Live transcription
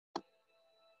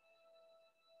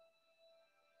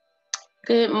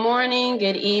Good morning,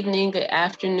 good evening, good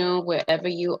afternoon, wherever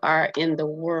you are in the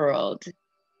world.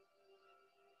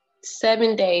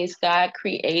 7 days God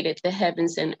created the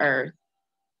heavens and earth.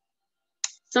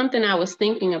 Something I was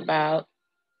thinking about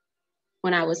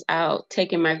when I was out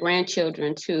taking my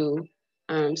grandchildren to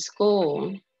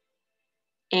school,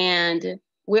 and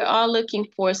we're all looking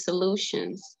for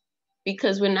solutions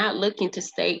because we're not looking to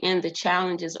stay in the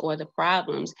challenges or the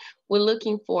problems. We're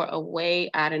looking for a way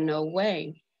out of no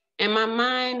way. And my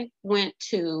mind went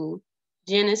to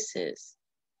Genesis.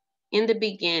 In the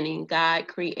beginning, God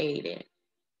created.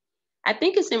 I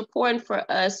think it's important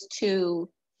for us to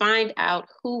find out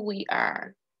who we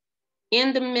are.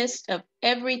 In the midst of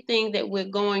everything that we're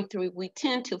going through, we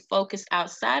tend to focus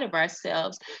outside of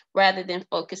ourselves rather than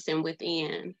focusing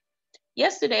within.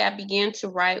 Yesterday, I began to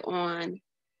write on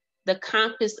the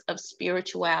compass of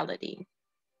spirituality.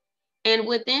 And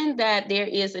within that, there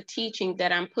is a teaching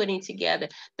that I'm putting together.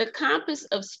 The compass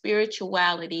of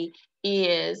spirituality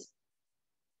is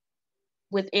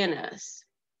within us.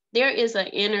 There is an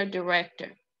inner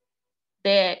director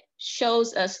that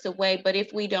shows us the way, but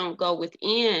if we don't go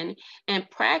within and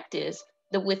practice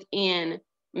the within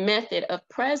method of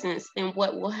presence, then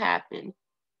what will happen?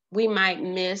 We might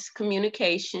miss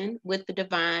communication with the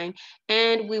divine,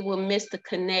 and we will miss the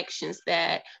connections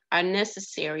that are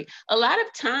necessary. A lot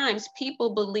of times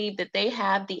people believe that they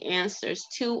have the answers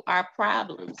to our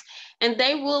problems, and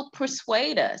they will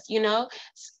persuade us,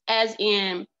 as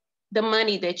in the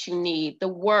money that you need, the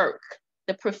work,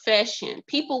 the profession.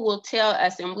 People will tell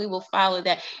us and we will follow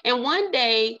that. And one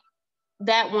day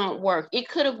that won't work. It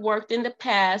could have worked in the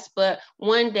past, but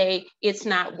one day it's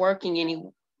not working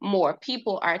anymore.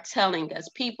 People are telling us,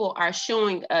 people are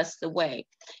showing us the way.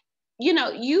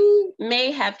 You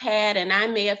may have had, and I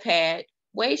may have had,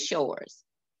 way showers,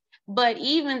 but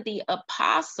even the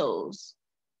apostles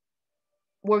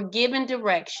were given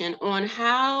direction on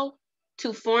how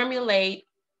to formulate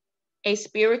a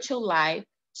spiritual life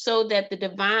so that the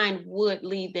divine would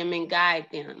lead them and guide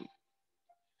them.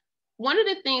 One of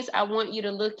the things I want you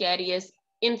to look at is,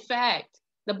 in fact,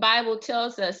 the Bible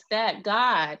tells us that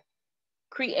God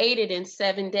created in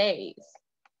 7 days.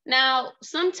 Now,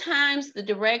 sometimes the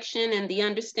direction and the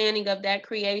understanding of that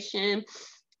creation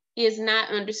is not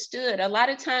understood. A lot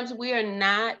of times we are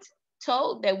not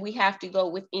told that we have to go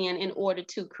within in order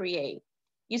to create.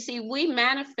 You see, we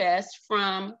manifest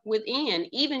from within.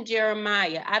 Even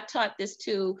Jeremiah, I've taught this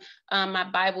to my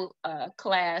Bible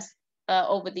class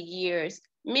over the years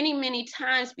many, many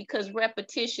times because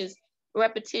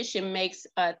repetition makes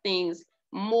things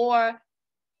more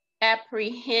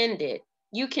apprehended.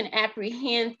 You can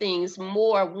apprehend things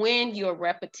more when you're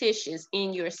repetitious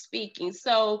in your speaking.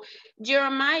 So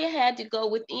Jeremiah had to go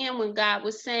within when God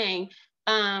was saying,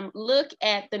 look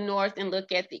at the north and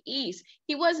look at the east.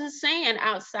 He wasn't saying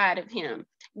outside of him.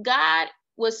 God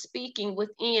was speaking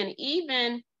within.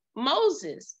 Even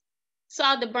Moses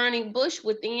saw the burning bush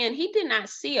within. He did not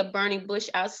see a burning bush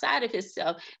outside of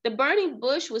himself. The burning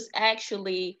bush was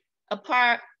actually a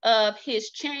part of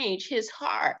his change, his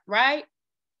heart, right?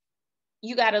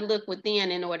 You got to look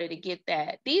within in order to get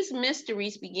that. These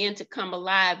mysteries begin to come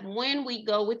alive when we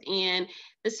go within.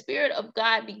 The Spirit of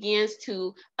God begins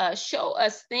to show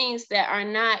us things that are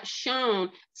not shown,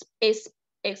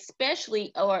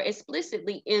 especially or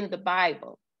explicitly in the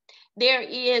Bible. There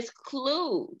is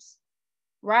clues,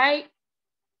 right?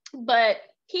 But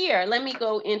here, let me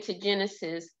go into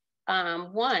Genesis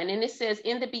 1, and it says,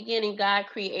 in the beginning, God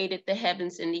created the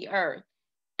heavens and the earth.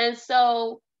 And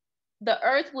so the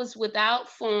earth was without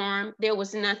form, there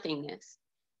was nothingness,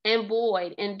 and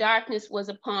void, and darkness was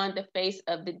upon the face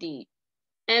of the deep.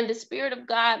 And the Spirit of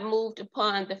God moved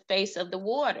upon the face of the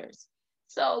waters.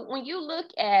 So when you look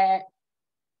at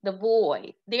the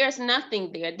void, there's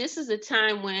nothing there. This is a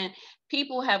time when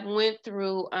people have went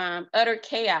through utter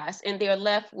chaos and they're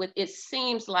left with, it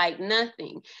seems like,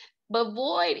 nothing. But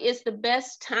void is the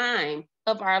best time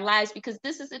of our lives because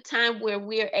this is a time where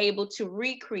we're able to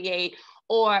recreate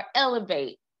or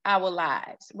elevate our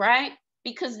lives, right?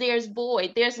 Because there's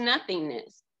void, there's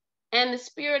nothingness. And the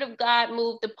Spirit of God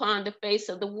moved upon the face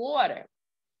of the water.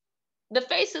 The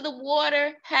face of the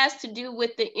water has to do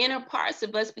with the inner parts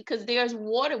of us because there's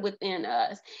water within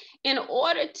us. In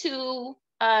order to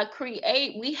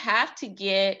create, we have to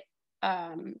get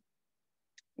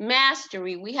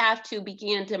mastery. We have to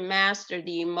begin to master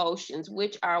the emotions,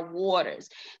 which are waters.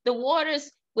 The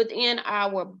waters within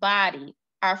our body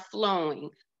are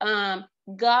flowing.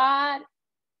 God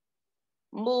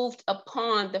moved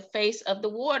upon the face of the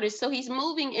waters, so he's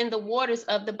moving in the waters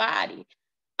of the body.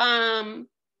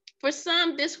 For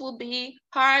some, this will be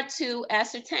hard to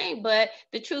ascertain, but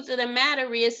the truth of the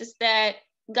matter is that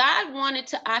God wanted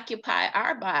to occupy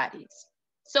our bodies.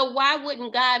 So why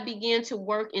wouldn't God begin to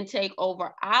work and take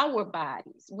over our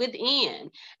bodies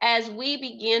within as we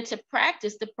begin to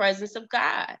practice the presence of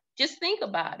God? Just think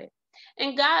about it.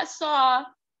 And God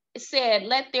said,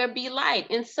 let there be light.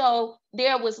 And so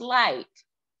there was light.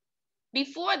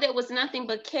 Before, there was nothing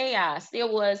but chaos. There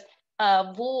was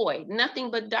a void,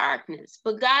 nothing but darkness.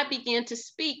 But God began to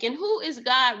speak. And who is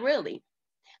God really?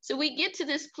 So we get to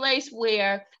this place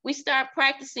where we start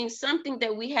practicing something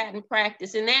that we hadn't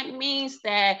practiced. And that means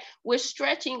that we're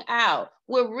stretching out,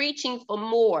 we're reaching for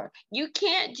more. You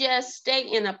can't just stay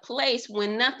in a place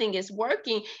when nothing is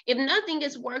working. If nothing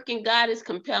is working, God is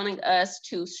compelling us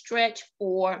to stretch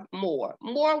for more.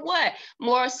 More what?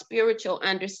 More spiritual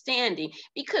understanding,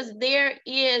 because there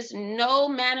is no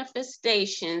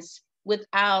manifestations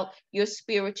without your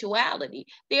spirituality.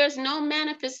 There's no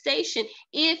manifestation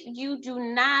if you do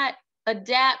not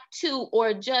adapt to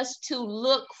or just to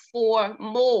look for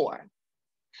more.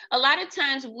 A lot of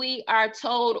times we are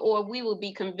told, or we will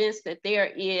be convinced, that there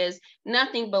is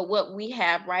nothing but what we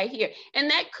have right here. And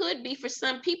that could be for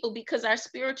some people because our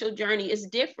spiritual journey is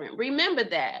different. Remember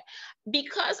that.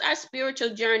 Because our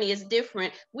spiritual journey is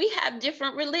different, we have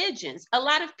different religions. A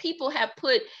lot of people have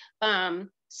put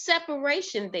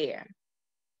separation there.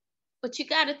 But you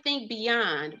got to think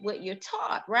beyond what you're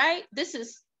taught, right? This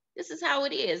is how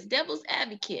it is. Devil's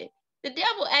advocate. The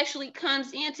devil actually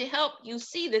comes in to help you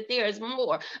see that there is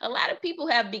more. A lot of people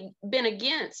have been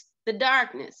against the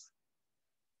darkness.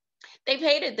 They've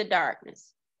hated the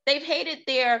darkness. They've hated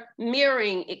their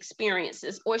mirroring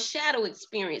experiences or shadow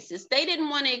experiences. They didn't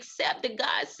want to accept that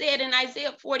God said in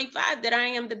Isaiah 45 that I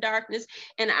am the darkness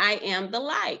and I am the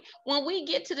light. When we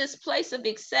get to this place of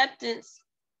acceptance,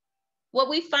 what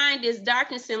we find is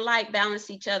darkness and light balance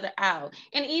each other out.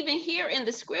 And even here in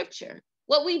the scripture,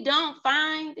 what we don't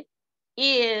find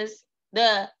is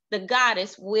the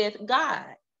goddess with God.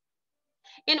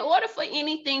 In order for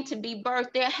anything to be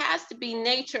birthed, there has to be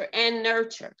nature and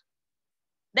nurture.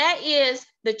 That is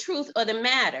the truth of the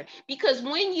matter. Because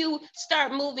when you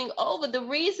start moving over, the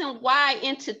reason why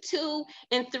into 2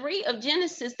 and 3 of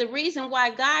Genesis, the reason why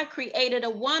God created a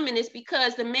woman is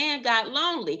because the man got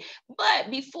lonely.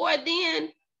 But before then,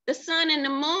 the sun and the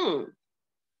moon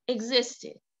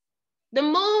existed. The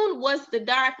moon was the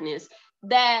darkness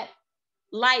that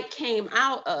light came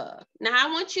out of. Now,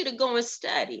 I want you to go and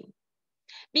study,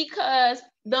 because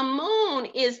the moon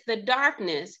is the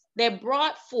darkness that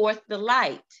brought forth the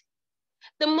light.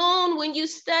 The moon, when you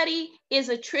study, is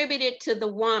attributed to the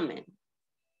woman.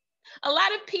 A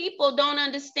lot of people don't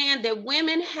understand that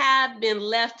women have been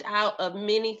left out of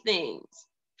many things.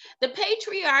 The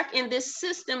patriarch in this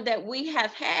system that we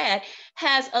have had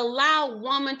has allowed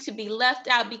woman to be left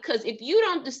out, because if you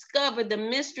don't discover the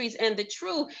mysteries and the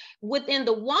truth within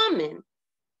the woman,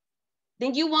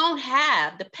 then you won't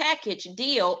have the package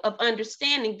deal of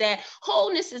understanding that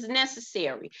wholeness is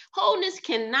necessary. Wholeness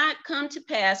cannot come to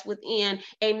pass within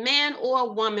a man or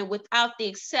a woman without the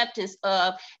acceptance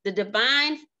of the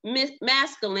divine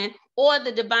masculine or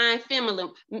the divine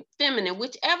feminine,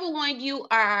 whichever one you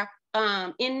are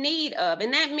in need of.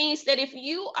 And that means that if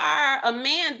you are a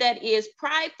man that is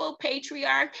prideful,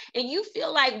 patriarch, and you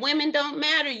feel like women don't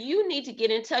matter, you need to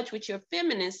get in touch with your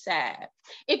feminine side.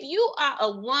 If you are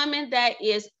a woman that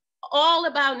is all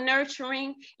about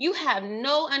nurturing, you have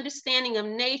no understanding of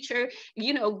nature,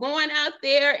 going out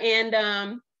there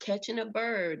and catching a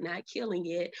bird, not killing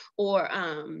it, or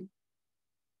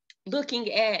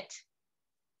looking at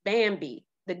Bambi,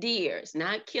 the deers,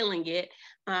 not killing it,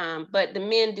 but the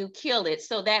men do kill it.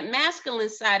 So that masculine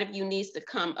side of you needs to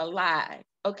come alive,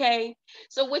 okay?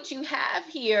 So what you have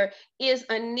here is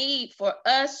a need for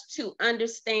us to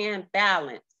understand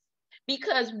balance.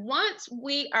 Because once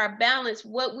we are balanced,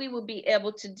 what we will be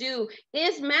able to do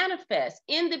is manifest.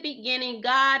 In the beginning,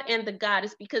 God and the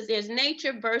goddess, because there's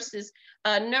nature versus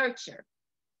nurture.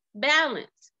 Balance.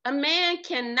 A man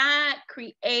cannot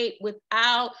create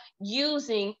without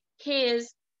using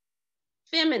his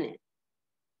feminine,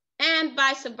 and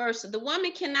vice versa. The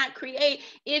woman cannot create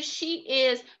if she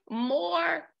is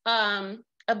more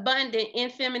abundant in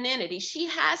femininity. She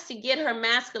has to get her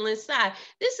masculine side.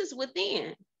 This is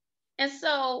within. And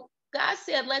so God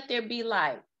said, let there be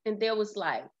light, and there was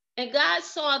light. And God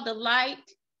saw the light,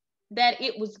 that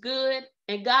it was good,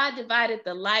 and God divided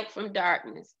the light from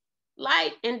darkness.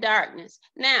 Light and darkness.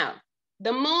 Now,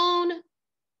 the moon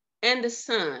and the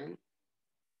sun.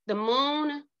 The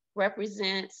moon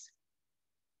represents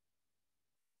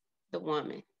the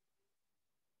woman,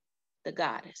 the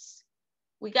goddess.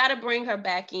 We got to bring her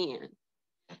back in.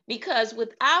 because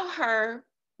without her,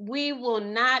 we will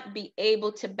not be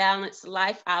able to balance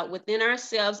life out within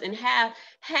ourselves and have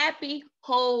happy,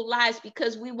 whole lives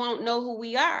because we won't know who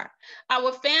we are.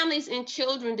 Our families and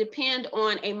children depend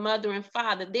on a mother and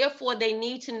father. Therefore, they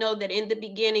need to know that in the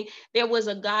beginning, there was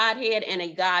a Godhead and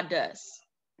a Goddess.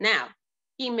 Now,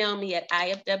 email me at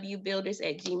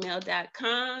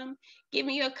ifwbuilders@gmail.com. Give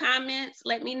me your comments.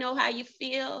 Let me know how you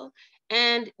feel.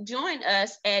 And join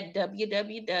us at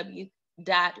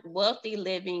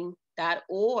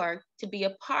www.wealthyliving.org to be a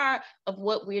part of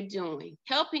what we're doing.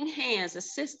 Helping hands,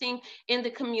 assisting in the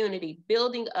community,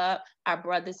 building up our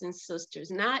brothers and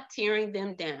sisters, not tearing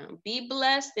them down. Be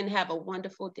blessed and have a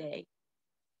wonderful day.